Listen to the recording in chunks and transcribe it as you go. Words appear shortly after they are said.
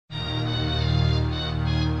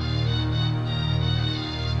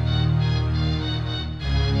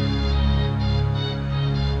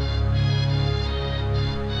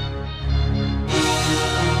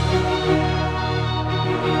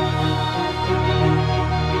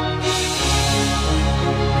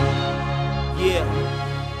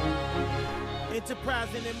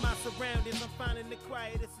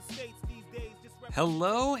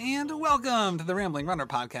Hello and welcome to the Rambling Runner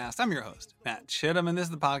Podcast. I'm your host, Matt Chittum, and this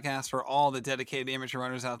is the podcast for all the dedicated amateur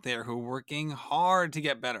runners out there who are working hard to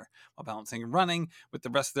get better while balancing running with the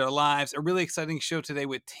rest of their lives. A really exciting show today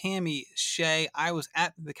with Tammy Hsieh. I was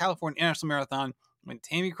at the California International Marathon when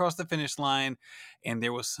Tammy crossed the finish line, and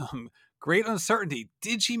there was some great uncertainty.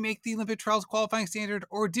 Did she make the Olympic trials qualifying standard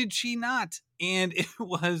or did she not? And it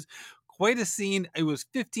was quite a scene. It was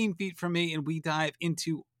 15 feet from me, and we dive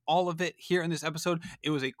into all of it here in this episode. It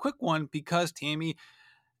was a quick one because Tammy,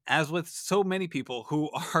 as with so many people who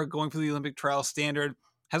are going for the Olympic trial standard,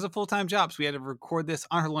 has a full-time job. So we had to record this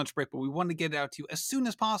on her lunch break, but we wanted to get it out to you as soon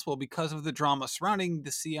as possible because of the drama surrounding the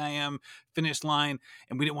CIM finish line.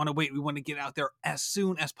 And we didn't want to wait. We want to get out there as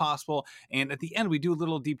soon as possible. And at the end, we do a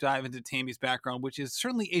little deep dive into Tammy's background, which is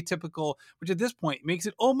certainly atypical, which at this point makes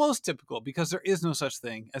it almost typical because there is no such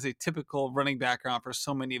thing as a typical running background for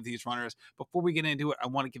so many of these runners. Before we get into it, I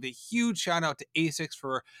want to give a huge shout out to ASICS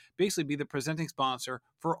for basically be the presenting sponsor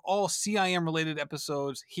for all CIM related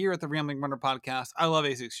episodes here at the Rambling Runner Podcast. I love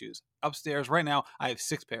ASICS shoes. Upstairs right now, I have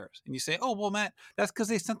 6 pairs. And you say, oh, well, Matt, that's because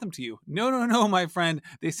they sent them to you. No, my friend.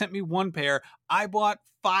 They sent me 1 pair. I bought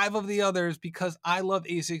 5 of the others because I love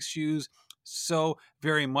ASICS shoes so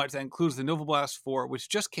very much. That includes the Nova Blast 4, which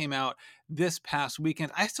just came out this past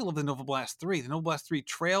weekend. I still love the Nova Blast 3. The Nova Blast 3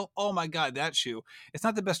 Trail. Oh my God, that shoe. It's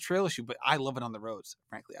not the best trail shoe, but I love it on the roads.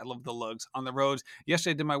 Frankly, I love the lugs on the roads.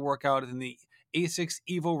 Yesterday I did my workout in the ASICS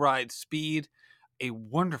Evo Ride Speed, a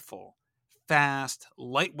wonderful, fast,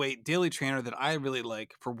 lightweight daily trainer that I really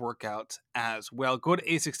like for workouts as well. Go to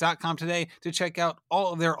asics.com today to check out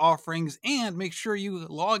all of their offerings and make sure you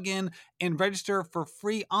log in and register for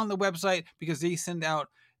free on the website because they send out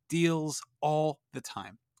deals all the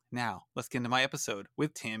time. Now, let's get into my episode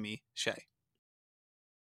with Tammy Hsieh.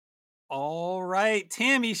 All right,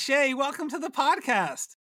 Tammy Hsieh, welcome to the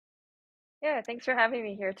podcast. Yeah, thanks for having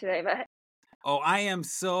me here today, Matt. Oh, I am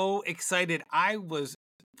so excited. I was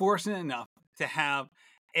fortunate enough to have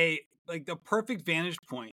the perfect vantage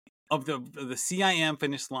point of the CIM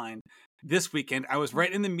finish line this weekend. I was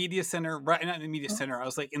right in the media center, not in the media center. I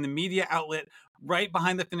was like in the media outlet right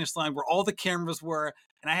behind the finish line where all the cameras were.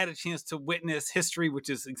 And I had a chance to witness history,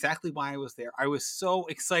 which is exactly why I was there. I was so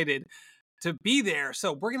excited to be there.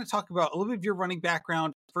 So we're going to talk about a little bit of your running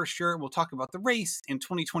background for sure. We'll talk about the race in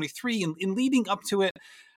 2023 and leading up to it.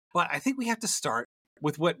 But I think we have to start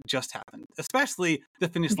with what just happened, especially the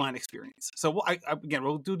finish line experience. So again,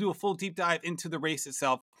 we'll do a full deep dive into the race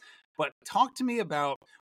itself. But talk to me about,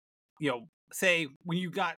 say when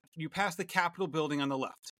you passed the Capitol building on the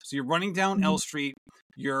left. So you're running down L Street.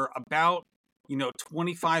 You're about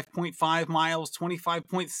 25.5 miles,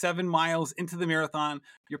 25.7 miles into the marathon.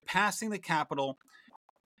 You're passing the Capitol.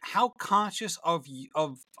 How conscious of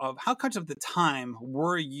how conscious of the time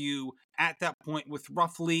were you at that point with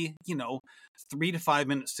roughly 3 to 5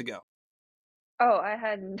 minutes to go? Oh, I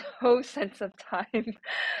had no sense of time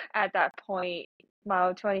at that point.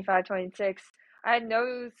 Mile 25, 26. I had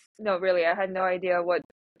I had no idea what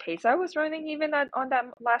pace I was running even on that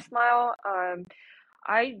last mile.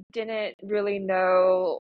 I didn't really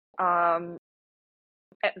know.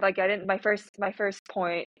 I didn't. My first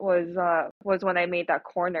point was when I made that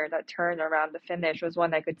corner, that turn around the finish was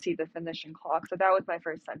when I could see the finishing clock. So that was my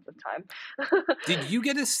first sense of time. Did you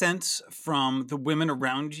get a sense from the women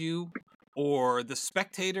around you or the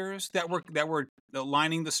spectators that were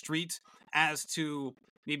lining the streets as to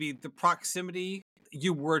maybe the proximity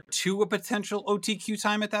you were to a potential OTQ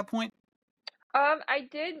time at that point? I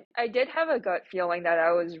did have a gut feeling that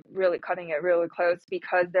I was really cutting it really close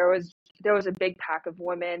because there was a big pack of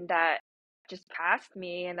women that just passed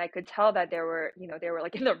me, and I could tell that they were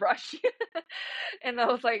like in a rush. And I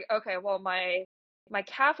was like, okay, well, my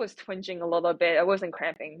calf was twinging a little bit. It wasn't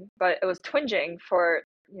cramping, but it was twinging for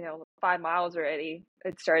 5 miles already.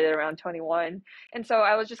 It started around 21, and so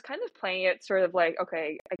I was just kind of playing it sort of like,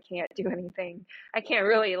 okay, I can't do anything. I can't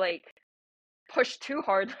really push too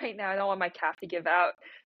hard right now. I don't want my calf to give out.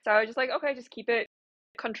 So I was just like, okay, just keep it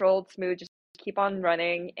controlled, smooth, just keep on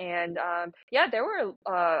running. And there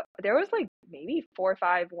was like maybe 4 or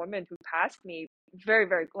 5 women who passed me very,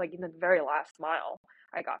 very in the very last mile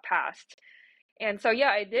I got passed. And so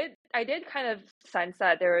I did kind of sense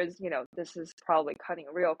that there was, this is probably cutting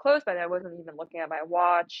real close, but I wasn't even looking at my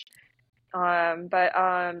watch. But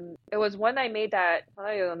it was when I made that,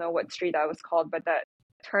 I don't know what street that was called, but that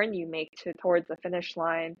turn you make towards the finish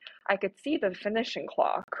line, I could see the finishing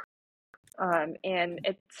clock, and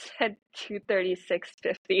it said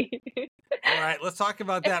 2:36:50. All right, let's talk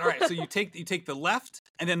about that. All right, so you take the left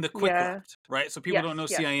and then the quick left, right? So people don't know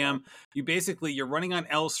CIM. You're running on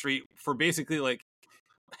L Street for basically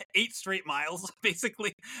 8 straight miles,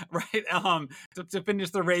 basically, right? To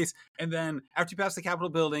finish the race. And then after you pass the Capitol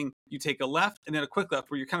building, you take a left and then a quick left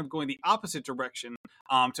where you're kind of going the opposite direction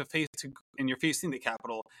and you're facing the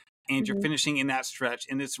Capitol and you're Mhm. finishing in that stretch.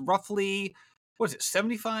 And it's roughly, what is it,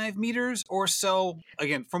 75 meters or so?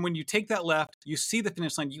 Again, from when you take that left, you see the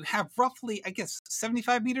finish line. You have roughly, I guess,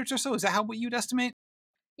 75 meters or so. Is that what you'd estimate?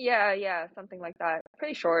 Yeah, something like that.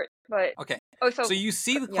 Pretty short, but Okay. oh, So so you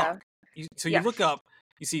see the yeah, clock. So you yes, look up,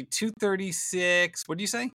 you see 2:36. What do you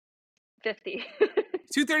say? 50.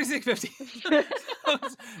 2:36:50. So it's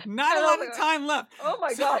not a And I was lot of like, time left. oh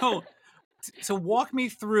my God. So walk me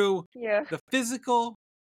through Yeah. the physical,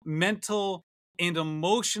 mental, and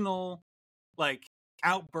emotional like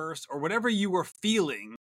outburst or whatever you were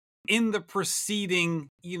feeling in the preceding,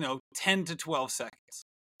 10 to 12 seconds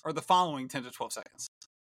or the following 10 to 12 seconds.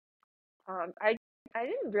 I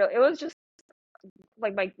didn't really. It was just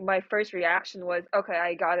like my first reaction was, okay,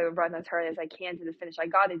 I gotta run as hard as I can to the finish. I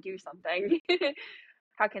gotta do something.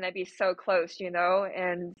 How can I be so close,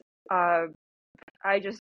 And uh, I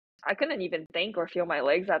just I couldn't even think or feel my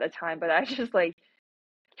legs at the time, but I just like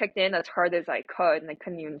kicked in as hard as I could, and I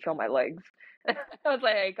couldn't even feel my legs. I was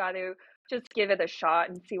like, I gotta just give it a shot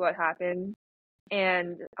and see what happens.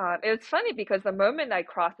 And it was funny because the moment I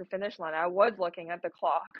crossed the finish line, I was looking at the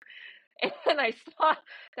clock, and I saw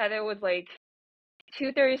that it was like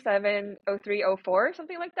 2:37:03:04,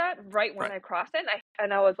 something like that, right when Right. I crossed it.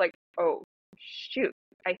 And I was like, oh shoot,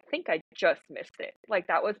 I think I just missed it. Like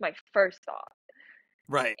that was my first thought.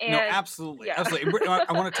 Right. No, And absolutely. yeah. Absolutely.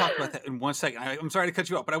 I want to talk about that in 1 second. I'm sorry to cut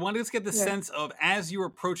you off, but I want to just get the Yeah. sense of as you're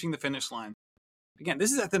approaching the finish line. Again,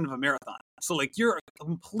 this is at the end of a marathon. So like you're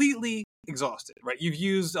completely exhausted, right? You've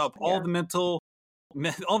used up Yeah. all the mental,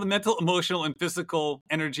 emotional, and physical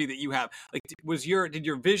energy that you have. Like, did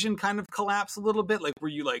your vision kind of collapse a little bit? Like, were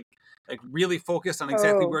you like really focused on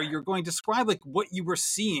exactly Oh. where you're going? Describe like what you were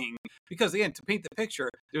seeing, because again, to paint the picture,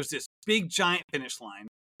 there's this big giant finish line.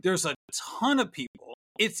 There's a ton of people.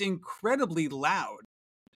 It's incredibly loud.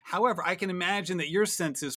 However, I can imagine that your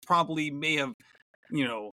senses probably may have, you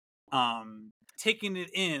know, taken it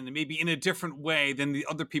in maybe in a different way than the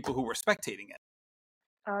other people who were spectating it.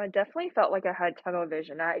 Definitely felt like I had tunnel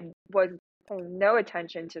vision. I was paying no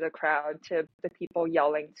attention to the crowd, to the people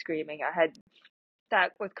yelling, screaming.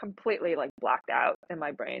 That was completely like blacked out in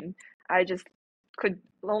my brain. I just the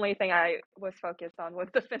only thing I was focused on was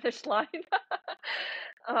the finish line.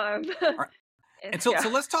 um, All right. And so, yeah. so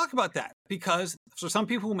let's talk about that, because for some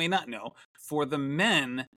people who may not know, for the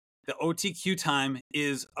men, the OTQ time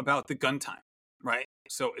is about the gun time, right?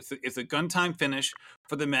 So it's a gun time finish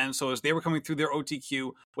for the men. So as they were coming through their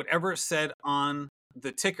OTQ, whatever it said on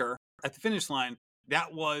the ticker at the finish line,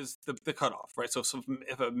 that was the cutoff, right? So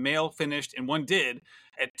if a male finished, and one did,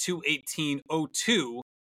 at 2:18:02,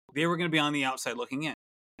 they were going to be on the outside looking in.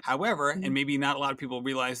 However, and maybe not a lot of people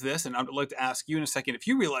realize this, and I'd like to ask you in a second if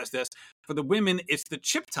you realize this, for the women, it's the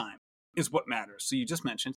chip time is what matters. So you just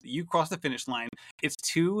mentioned that you crossed the finish line. It's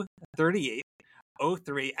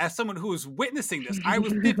 2:38:03. As someone who was witnessing this, I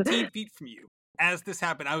was 15 feet from you as this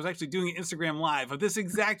happened. I was actually doing an Instagram live of this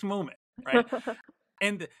exact moment, right?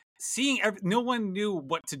 And no one knew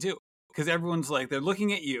what to do, because everyone's like, they're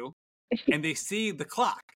looking at you and they see the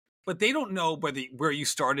clock, but they don't know where you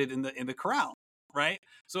started in the corral, right?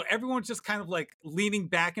 So everyone's just kind of like leaning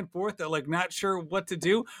back and forth. They're like not sure what to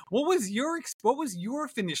do. What was your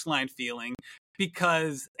finish line feeling?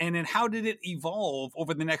 And then how did it evolve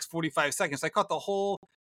over the next 45 seconds? I caught the whole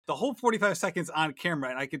 45 seconds on camera,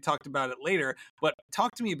 and I could talk about it later. But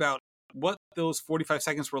talk to me about what those 45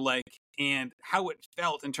 seconds were like and how it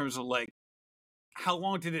felt in terms of like how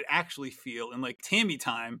long did it actually feel in like Tammy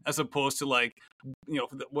time as opposed to like,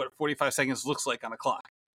 what 45 seconds looks like on a clock.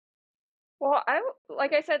 Well,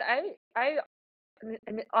 like I said, I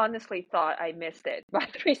honestly thought I missed it by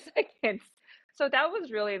 3 seconds. So that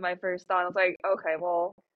was really my first thought. I was like, okay,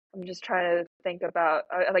 well, I'm just trying to think about.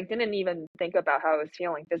 I like didn't even think about how I was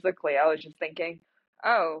feeling physically. I was just thinking,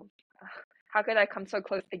 oh, how could I come so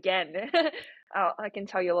close again? I can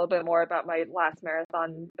tell you a little bit more about my last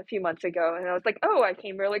marathon a few months ago, and I was like, oh, I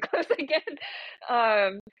came really close again.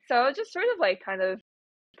 So I was just sort of like kind of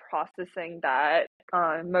processing that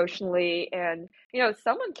emotionally, and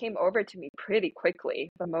someone came over to me pretty quickly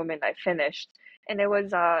the moment I finished, and it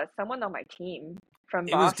was someone on my team from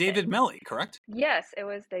It was David Boston. Melly, correct? Yes, it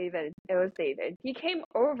was David. It was David. He came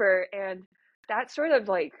over, and that sort of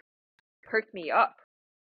like perked me up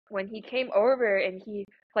when he came over, and he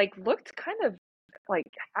like looked kind of like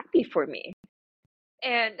happy for me.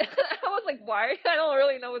 And I was like, why? I don't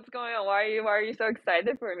really know what's going on. Why are you so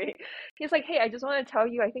excited for me? He's like, hey, I just want to tell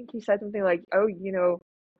you, I think he said something like, oh,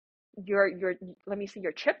 let me see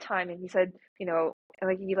your chip time. And he said, and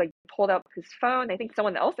like he like pulled up his phone. I think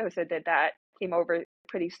someone else also did that, came over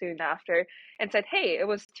pretty soon after and said, hey, it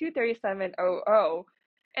was 2:37:00.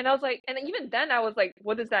 And I was like, and even then I was like,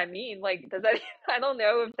 what does that mean? Like, does that, I don't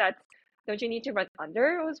know if that's, don't you need to run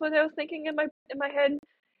under, was what I was thinking in my head.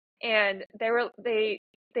 And they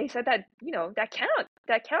said that, that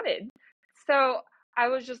counted. So I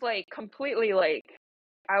was just like completely like,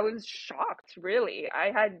 I was shocked, really.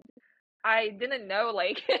 I didn't know,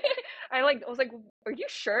 like, I was like, are you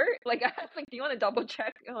sure? Like, I was like, do you want to double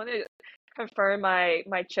check? I want to confirm my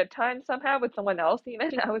chip time somehow with someone else,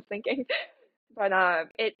 even. I was thinking, but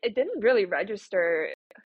it didn't really register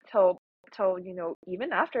till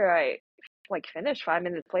even after I like finished. 5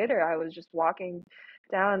 minutes later, I was just walking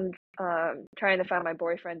down, trying to find my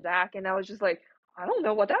boyfriend Zach, and I was just like, I don't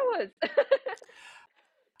know what that was.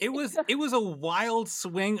 It was a wild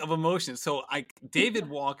swing of emotions. So David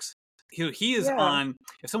walks. He is Yeah, on.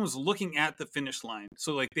 If someone's looking at the finish line,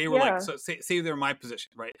 so like they were like, yeah. so say they're in my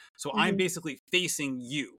position, right? So I'm Mhm, basically facing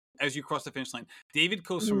you as you cross the finish line. David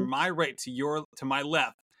goes from mhm, my right to my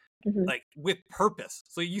left, mhm. like with purpose.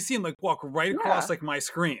 So you see him like walk right across Yeah. like my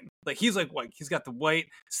screen. Like he's like he's got the white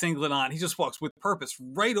singlet on. He just walks with purpose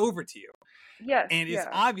right over to you, Yes, and it's yeah.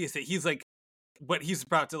 obvious that he's like what he's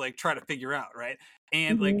about to like try to figure out, right?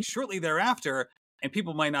 And like Mhm, shortly thereafter, and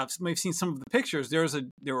people might have seen some of the pictures. There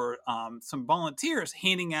were some volunteers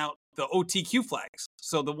handing out the OTQ flags.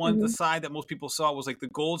 So the mhm. side that most people saw was like the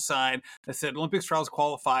gold side that said Olympics Trials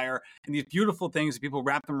Qualifier, and these beautiful things that people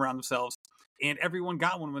wrapped them around themselves. And everyone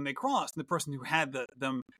got one when they crossed. And the person who had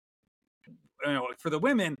them, for the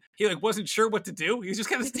women, he like wasn't sure what to do. He was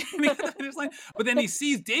just kind of standing at the finish line. But then he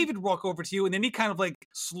sees David walk over to you, and then he kind of like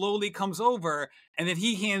slowly comes over, and then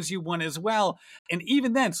he hands you one as well. And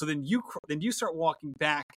even then, so then you start walking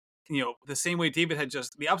back, the same way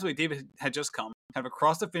the opposite way David had just come, kind of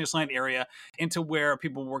across the finish line area into where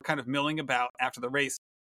people were kind of milling about after the race.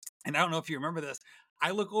 And I don't know if you remember this.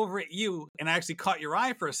 I look over at you, and I actually caught your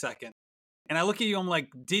eye for a second. And I look at you, I'm like,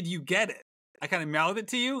 did you get it? I kind of mouthed it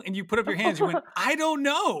to you, and you put up your hands. You went, I don't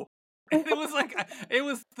know. And it was like,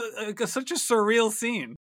 such a surreal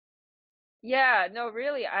scene. Yeah, no,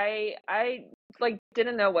 really, I like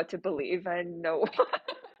didn't know what to believe. I know.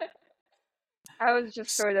 I was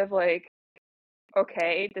just sort of like,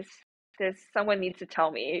 okay, this someone needs to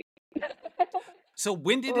tell me. So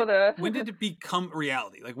when did Well, the it become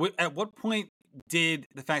reality? Like, at what point did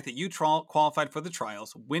the fact that you qualified for the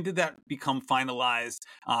trials, when did that become finalized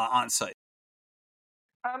on site?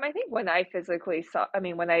 I think when I physically saw, I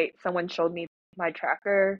mean, when someone showed me my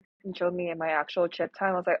tracker and showed me my actual chip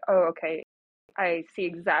time, I was like, oh, okay, I see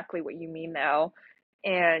exactly what you mean now.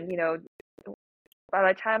 And by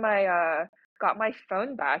the time I got my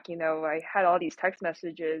phone back, I had all these text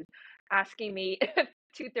messages asking me if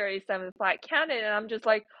 2:37 flat counted, and I'm just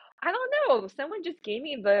like, I don't know. Someone just gave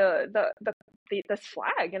me this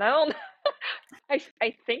flag, and I don't.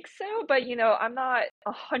 I think so, but I'm not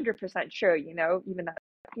 100% sure.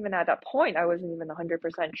 Even at that point, I wasn't even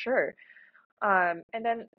 100% sure. And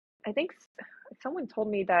then I think someone told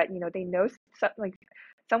me that they know like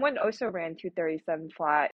someone also ran 2:37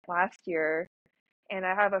 flat last year, and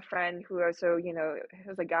I have a friend who also,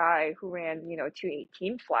 was a guy who ran,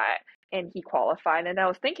 2:18 flat, and he qualified. And I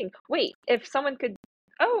was thinking, wait, if someone could,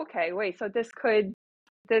 oh, okay, wait, so this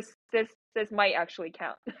might actually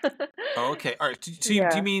count. Oh, okay. All right. So do you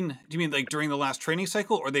Yeah. mean like during the last training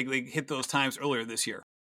cycle, or they hit those times earlier this year?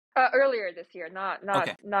 Earlier this year, not not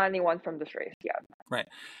Okay. not anyone from this race. Yeah. Right.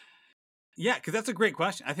 Yeah, because that's a great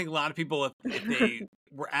question. I think a lot of people, if they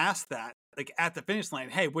were asked that, like at the finish line,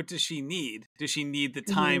 hey, what does she need? Does she need the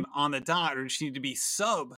Hmm. time on the dot, or does she need to be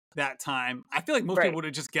sub that time? I feel like most people Right. would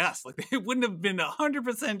have just guessed. Like they wouldn't have been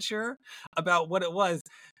 100% sure about what it was.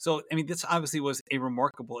 So, I mean, this obviously was a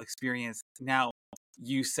remarkable experience. Now,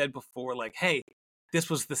 you said before, like, hey, this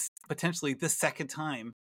was potentially the second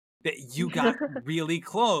time that you got really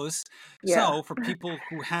close. Yeah. So, for people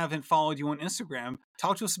who haven't followed you on Instagram,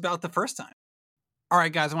 talk to us about the first time. All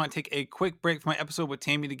right, guys, I want to take a quick break from my episode with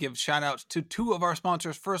Tammy to give shout outs to two of our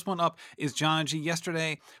sponsors. First one up is John G.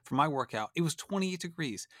 Yesterday, for my workout, it was 28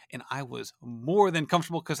 degrees, and I was more than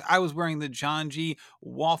comfortable because I was wearing the John G.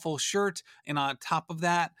 waffle shirt, and on top of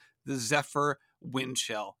that, the Zephyr wind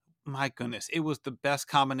shell. My goodness, it was the best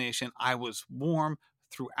combination. I was warm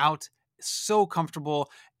throughout, so comfortable,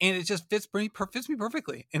 and it just fits me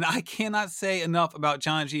perfectly. And I cannot say enough about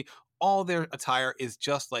John G. all their attire is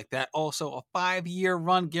just like that. Also, a 5-year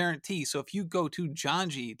run guarantee. So if you go to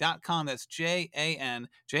janji.com, that's JANJI.com,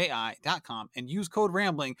 and use code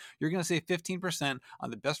RAMBLING, you're going to save 15% on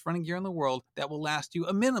the best running gear in the world that will last you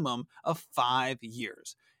a minimum of 5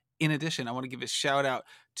 years. In addition, I want to give a shout out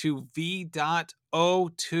to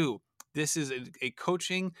V.O2. This is a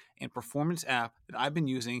coaching and performance app that I've been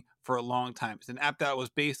using for a long time. It's an app that was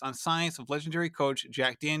based on science of legendary coach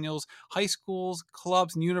Jack Daniels. High schools,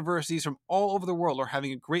 clubs, and universities from all over the world are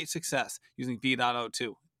having a great success using V.O2.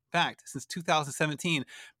 In fact, since 2017,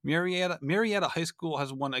 Marietta High School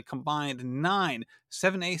has won a combined 9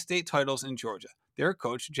 7A state titles in Georgia. Their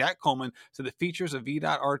coach, Jack Coleman, said the features of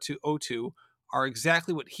V.O2 are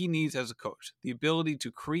exactly what he needs as a coach. The ability to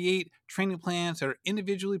create training plans that are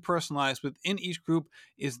individually personalized within each group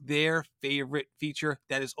is their favorite feature.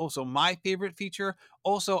 That is also my favorite feature.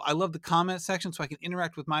 Also, I love the comment section so I can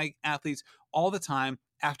interact with my athletes all the time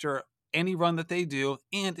after any run that they do,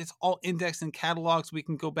 and it's all indexed in catalogs. We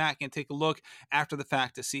can go back and take a look after the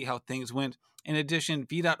fact to see how things went. In addition,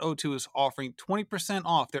 V.O2 is offering 20%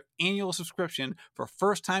 off their annual subscription for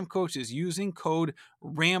first-time coaches using code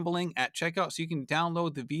RAMBLING at checkout. So you can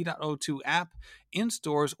download the V.O2 app in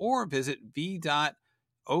stores or visit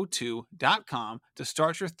V.O2.com to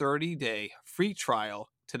start your 30-day free trial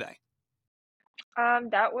today.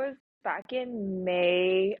 That was back in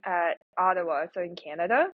May at Ottawa, so in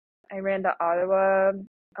Canada. I ran the Ottawa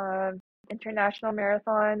International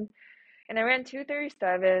Marathon, and I ran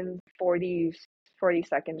 2:37, 40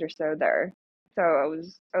 seconds or so there. So I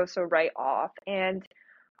was also right off, and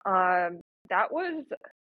that was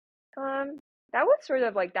sort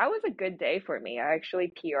of like, that was a good day for me. I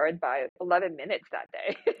actually PR'd by 11 minutes that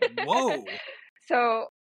day. Whoa! So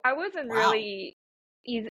I wasn't Wow. really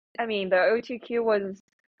easy. I mean, the OTQ was,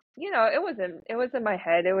 it was in my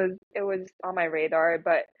head. It was on my radar,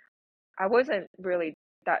 but I wasn't really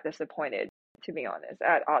that disappointed, to be honest,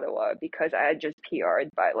 at Ottawa, because I had just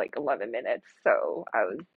PR'd by like 11 minutes. So I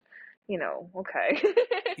was, okay.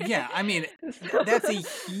 Yeah, I mean, So, that's a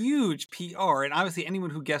huge PR, and obviously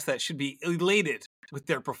anyone who guessed that should be elated with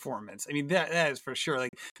their performance. I mean, that is for sure.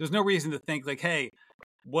 Like, there's no reason to think like, hey,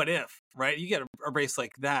 what if, right? You get a race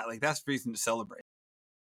like that, like that's reason to celebrate.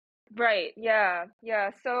 right. Yeah.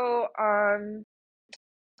 Yeah. So, I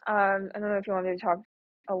don't know if you want me to talk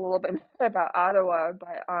a little bit more about Ottawa,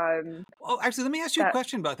 but Well, actually, let me ask you a that.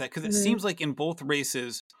 question about that, because it Mhm. seems like in both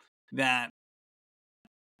races that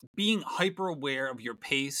being hyper aware of your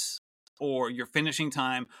pace or your finishing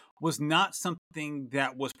time was not something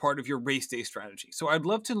that was part of your race day strategy. So I'd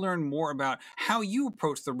love to learn more about how you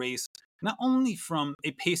approach the race, not only from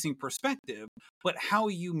a pacing perspective, but how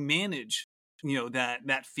you manage,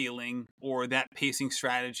 that feeling or that pacing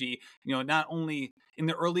strategy, not only in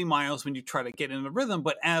the early miles when you try to get in the rhythm,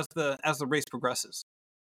 but as the race progresses.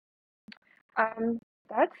 Um,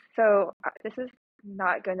 that's so. This is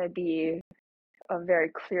not going to be a very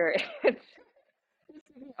clear answer,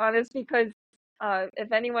 to be honest, because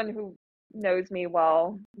if anyone who knows me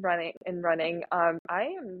well running, I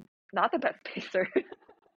am not the best pacer.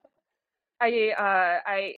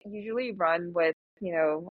 I usually run with,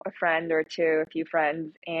 a friend or two, a few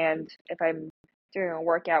friends, and if I'm doing a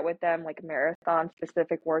workout with them, like a marathon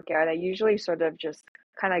specific workout, I usually sort of just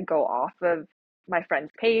kind of go off of my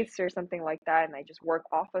friend's pace or something like that, and I just work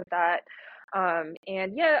off of that.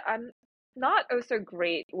 And yeah, I'm not also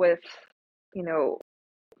great with, you know,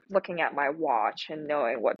 looking at my watch and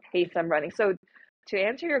knowing what pace I'm running. So to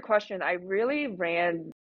answer your question, I really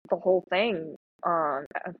ran the whole thing on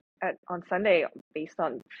Sunday based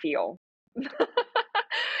on feel.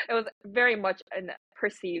 It was very much a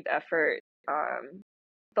perceived effort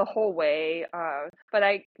the whole way. But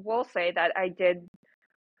I will say that I did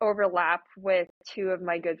overlap with two of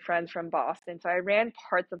my good friends from Boston. So I ran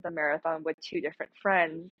parts of the marathon with two different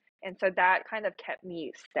friends. And so that kind of kept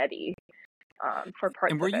me steady for And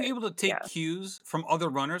parts were of you it. able to take Yeah. cues from other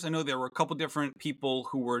runners? I know there were a couple different people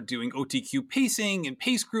who were doing OTQ pacing and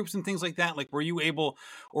pace groups and things like that. Like, were you able,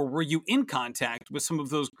 or were you in contact with some of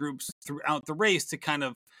those groups throughout the race to kind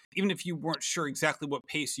of, even if you weren't sure exactly what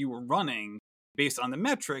pace you were running based on the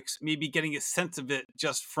metrics, maybe getting a sense of it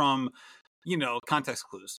just from, context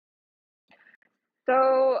clues?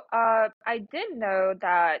 So I did know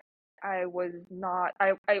that I was not.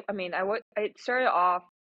 I mean, I started off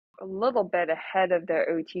a little bit ahead of the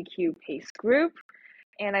OTQ pace group,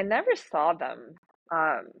 and I never saw them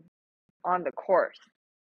um, on the course.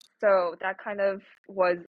 So that kind of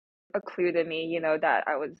was a clue to me, that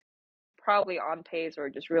I was probably on pace or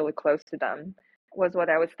just really close to them, was what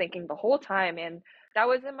I was thinking the whole time. And that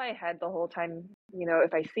was in my head the whole time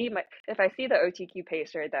if I see the OTQ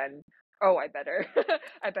pacer, then I better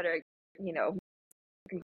I better you know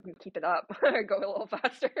keep it up or go a little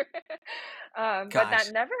faster. But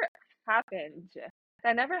Gosh, happened.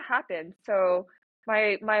 That never happened. So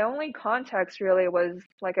my only context really was,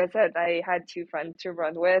 like I said, I had two friends to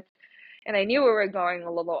run with, and I knew we were going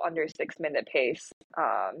a little under 6 minute pace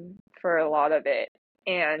for a lot of it.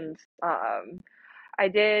 And I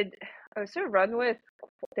did also run with,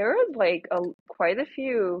 there was like quite a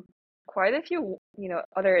few,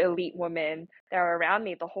 other elite women that were around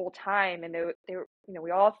me the whole time, and they were,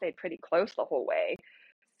 we all stayed pretty close the whole way.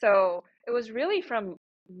 So it was really from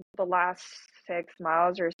the last 6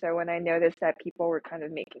 miles or so when I noticed that people were kind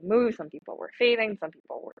of making moves. Some people were fading, some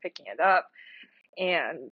people were picking it up,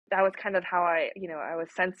 and that was kind of how I was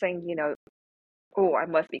sensing, oh, I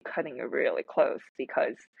must be cutting it really close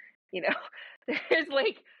because, you know, there's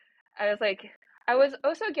like, I was like, I was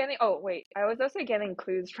also getting, oh, wait, I was also getting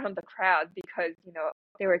clues from the crowd because,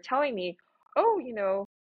 they were telling me, oh,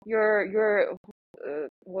 you're,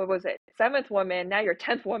 what was it, seventh woman, now you're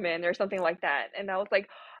 10th woman or something like that. And I was like,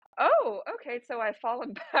 oh, okay, so I've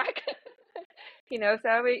fallen back, so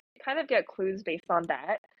I would kind of get clues based on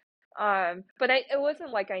that. But it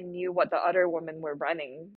wasn't like I knew what the other women were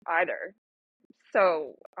running either.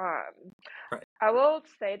 So, right. I will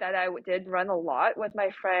say that did run a lot with my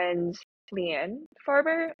friend Leanne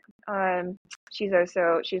Farber. She's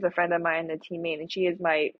a friend of mine, a teammate, and she is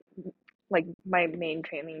my main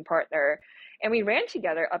training partner. And we ran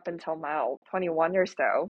together up until mile 21 or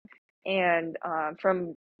so, and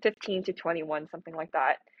from 15 to 21, something like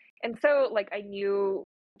that. And so, like, I knew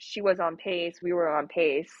she was on pace, we were on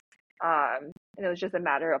pace, and it was just a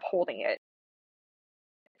matter of holding it.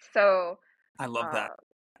 So, I love that. uh,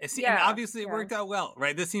 And yeah, obviously it yeah. worked out well,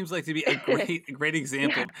 right? This seems like to be a great Yeah.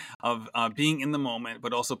 example of being in the moment,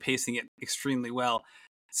 but also pacing it extremely well. Mhm,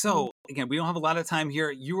 So again, we don't have a lot of time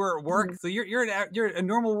here. You are at work, mhm. so you're a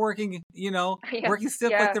normal working, Yeah, working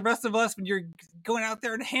stiff like yeah. the rest of us. When you're going out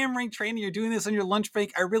there and hammering training, you're doing this on your lunch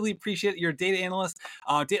break. I really appreciate it. You're a data analyst.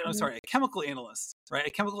 I'm Mhm, sorry, a chemical analyst, right?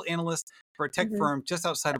 A chemical analyst for a tech mhm, firm just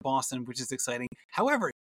outside of Boston, which is exciting.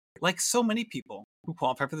 However, like so many people who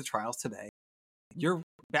qualify for the trials today, your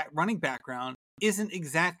running background isn't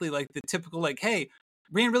exactly like the typical, like, hey,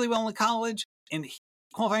 ran really well in college and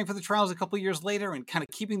qualifying for the trials a couple of years later and kind of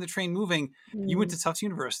keeping the train moving. You went mhm, to Tufts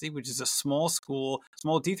University, which is a small school,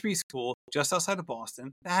 small D3 school just outside of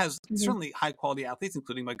Boston that has mhm. certainly high quality athletes,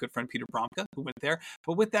 including my good friend Peter Bromka, who went there.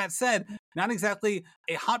 But with that said, not exactly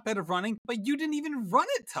a hotbed of running, but you didn't even run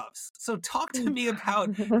at Tufts. So talk to me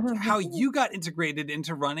about how you got integrated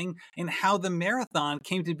into running and how the marathon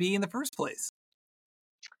came to be in the first place.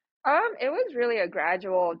 It was really a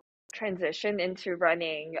gradual transition into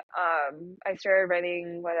running. I started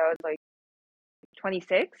running when I was like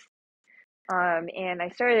 26. And I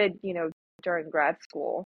started, during grad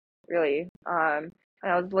school, really. And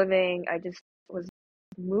I just was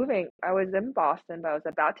moving. I was in Boston, but I was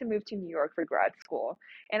about to move to New York for grad school.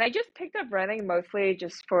 And I just picked up running mostly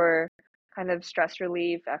just for kind of stress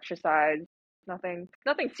relief, exercise, nothing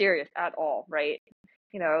serious at all, right?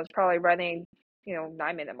 I was probably running,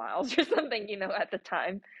 9 minute miles or something, at the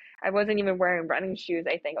time. I wasn't even wearing running shoes,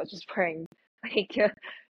 I think. I was just wearing like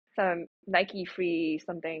some Nike free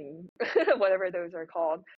something, whatever those are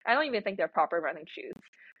called. I don't even think they're proper running shoes.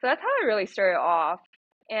 So that's how I really started off.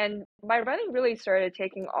 And my running really started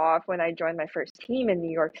taking off when I joined my first team in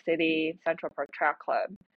New York City, Central Park Track Club.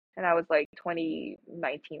 And I was like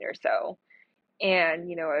 2019 or so.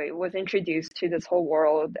 And, I was introduced to this whole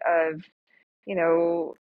world of, you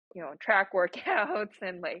know, track workouts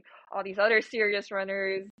and like all these other serious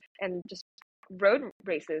runners and just road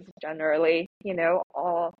races generally,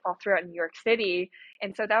 all throughout New York City.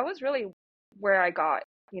 And so that was really where I got,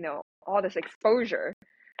 all this exposure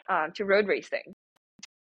to road racing.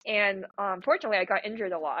 And fortunately, I got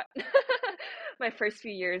injured a lot my first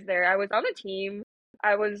few years there. I was on a team.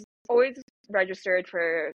 I was always registered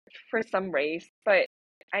for some race, but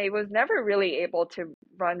I was never really able to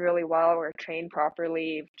run really well or train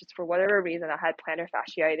properly. Just for whatever reason, I had plantar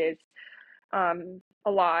fasciitis a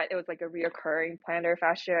lot. It was like a reoccurring plantar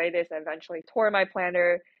fasciitis. I eventually tore my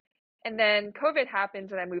plantar. And then COVID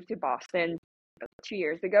happened and I moved to Boston 2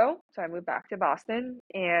 years ago. So I moved back to Boston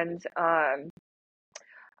and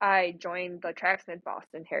I joined the Tracksmith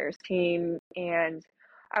Boston Harris team, and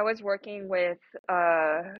I was working with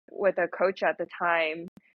a coach at the time,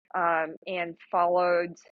 and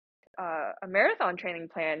followed a marathon training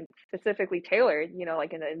plan specifically tailored,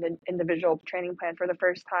 like an individual training plan for the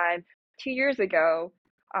first time 2 years ago.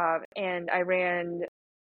 And I ran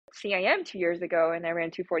CIM 2 years ago, and I ran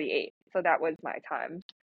 2:48. So that was my time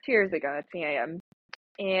 2 years ago at CIM.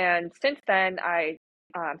 And since then, I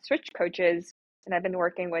switched coaches, and I've been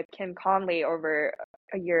working with Kim Conley over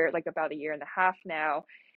a year, like about a year and a half now,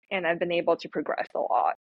 and I've been able to progress a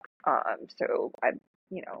lot. So I,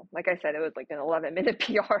 like I said, it was like an 11-minute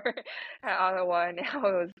PR at Ottawa, and now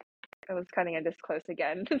it was cutting it this close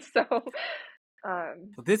again. So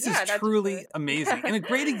This is yeah, that's truly really amazing yeah. and a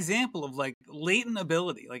great example of like latent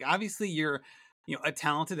ability. Like obviously you're, a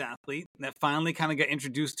talented athlete that finally kind of got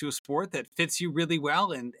introduced to a sport that fits you really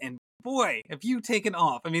well. And boy, have you taken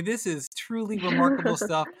off. I mean, this is truly remarkable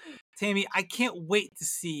stuff. Tammy, I can't wait to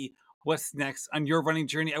see what's next on your running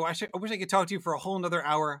journey. I wish I could talk to you for a whole another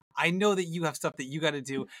hour. I know that you have stuff that you got to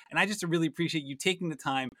do. And I just really appreciate you taking the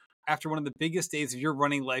time after one of the biggest days of your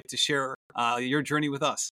running life to share your journey with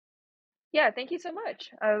us. Yeah, thank you so much.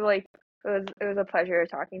 It was a pleasure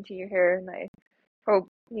talking to you here, and I hope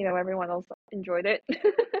everyone else enjoyed it.